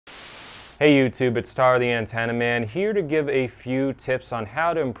Hey YouTube, it's Tyler the Antenna Man here to give a few tips on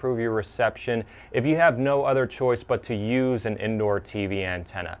how to improve your reception if you have no other choice but to use an indoor TV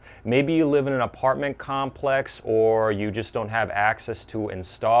antenna. Maybe you live in an apartment complex or you just don't have access to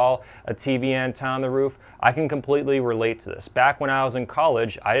install a TV antenna on the roof. I can completely relate to this. Back when I was in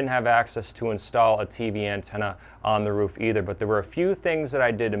college, I didn't have access to install a TV antenna on the roof either, but there were a few things that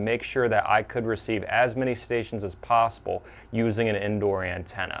I did to make sure that I could receive as many stations as possible using an indoor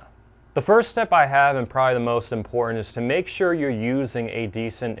antenna. The first step I have, and probably the most important, is to make sure you're using a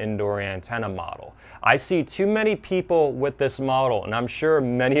decent indoor antenna model. I see too many people with this model, and I'm sure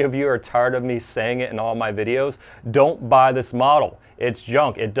many of you are tired of me saying it in all my videos. Don't buy this model. It's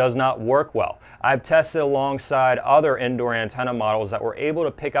junk. It does not work well. I've tested alongside other indoor antenna models that were able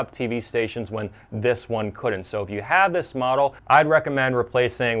to pick up TV stations when this one couldn't. So if you have this model, I'd recommend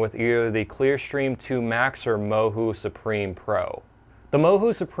replacing with either the ClearStream 2 Max or Mohu Supreme Pro. The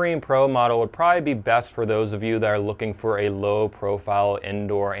Mohu Supreme Pro model would probably be best for those of you that are looking for a low profile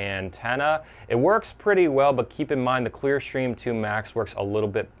indoor antenna. It works pretty well, but keep in mind the ClearStream 2 Max works a little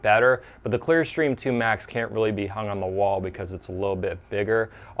bit better, but the ClearStream 2 Max can't really be hung on the wall because it's a little bit bigger,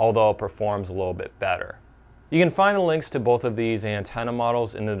 although it performs a little bit better. You can find the links to both of these antenna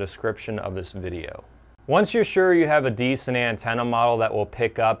models in the description of this video. Once you're sure you have a decent antenna model that will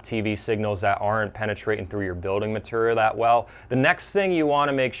pick up TV signals that aren't penetrating through your building material that well, the next thing you want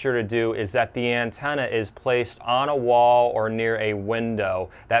to make sure to do is that the antenna is placed on a wall or near a window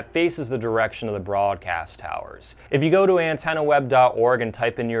that faces the direction of the broadcast towers. If you go to antennaweb.org and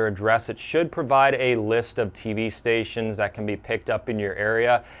type in your address, it should provide a list of TV stations that can be picked up in your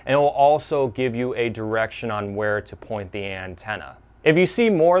area, and it will also give you a direction on where to point the antenna. If you see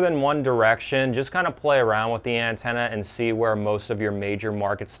more than one direction, just kind of play around with the antenna and see where most of your major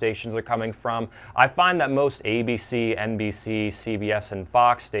market stations are coming from. I find that most ABC, NBC, CBS, and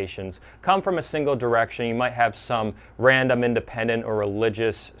Fox stations come from a single direction. You might have some random independent or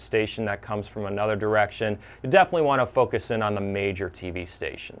religious station that comes from another direction. You definitely want to focus in on the major TV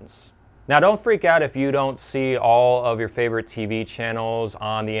stations. Now don't freak out if you don't see all of your favorite TV channels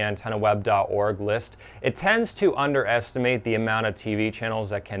on the antennaweb.org list. It tends to underestimate the amount of TV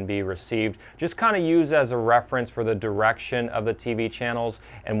channels that can be received. Just kind of use as a reference for the direction of the TV channels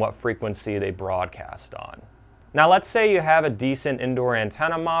and what frequency they broadcast on. Now let's say you have a decent indoor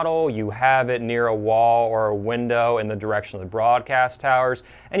antenna model, you have it near a wall or a window in the direction of the broadcast towers,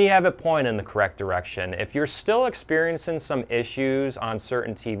 and you have it point in the correct direction. If you're still experiencing some issues on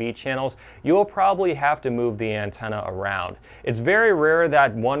certain TV channels, you will probably have to move the antenna around. It's very rare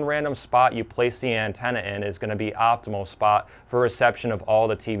that one random spot you place the antenna in is going to be optimal spot for reception of all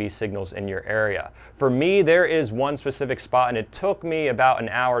the TV signals in your area. For me, there is one specific spot, and it took me about an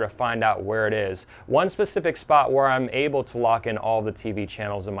hour to find out where it is. One specific spot where I'm able to lock in all the TV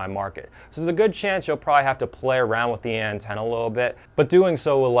channels in my market. So there's a good chance you'll probably have to play around with the antenna a little bit, but doing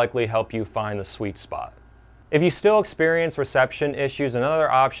so will likely help you find the sweet spot. If you still experience reception issues,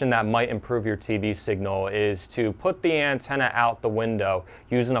 another option that might improve your TV signal is to put the antenna out the window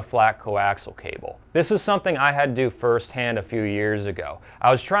using a flat coaxial cable. This is something I had to do firsthand a few years ago.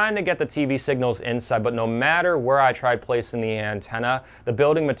 I was trying to get the TV signals inside, but no matter where I tried placing the antenna, the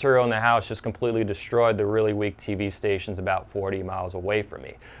building material in the house just completely destroyed the really weak TV stations about 40 miles away from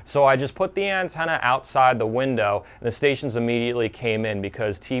me. So I just put the antenna outside the window, and the stations immediately came in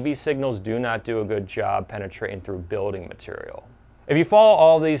because TV signals do not do a good job penetrating through building material. If you follow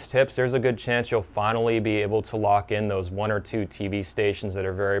all these tips, there's a good chance you'll finally be able to lock in those one or two TV stations that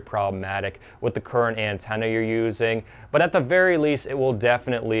are very problematic with the current antenna you're using, but at the very least, it will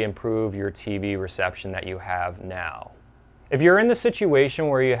definitely improve your TV reception that you have now. If you're in the situation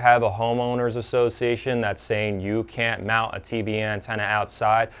where you have a homeowners association that's saying you can't mount a TV antenna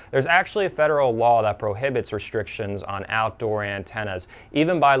outside, there's actually a federal law that prohibits restrictions on outdoor antennas,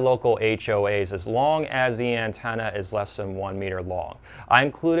 even by local HOAs, as long as the antenna is less than 1 meter long. I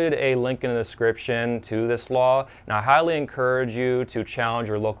included a link in the description to this law, and I highly encourage you to challenge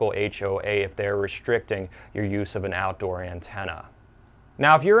your local HOA if they're restricting your use of an outdoor antenna.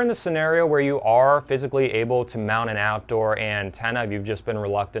 Now, if you're in the scenario where you are physically able to mount an outdoor antenna, if you've just been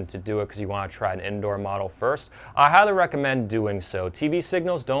reluctant to do it because you want to try an indoor model first, I highly recommend doing so. TV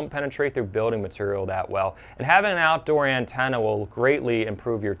signals don't penetrate through building material that well, and having an outdoor antenna will greatly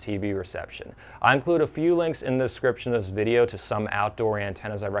improve your TV reception. I include a few links in the description of this video to some outdoor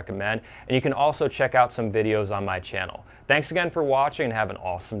antennas I recommend, and you can also check out some videos on my channel. Thanks again for watching and have an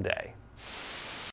awesome day.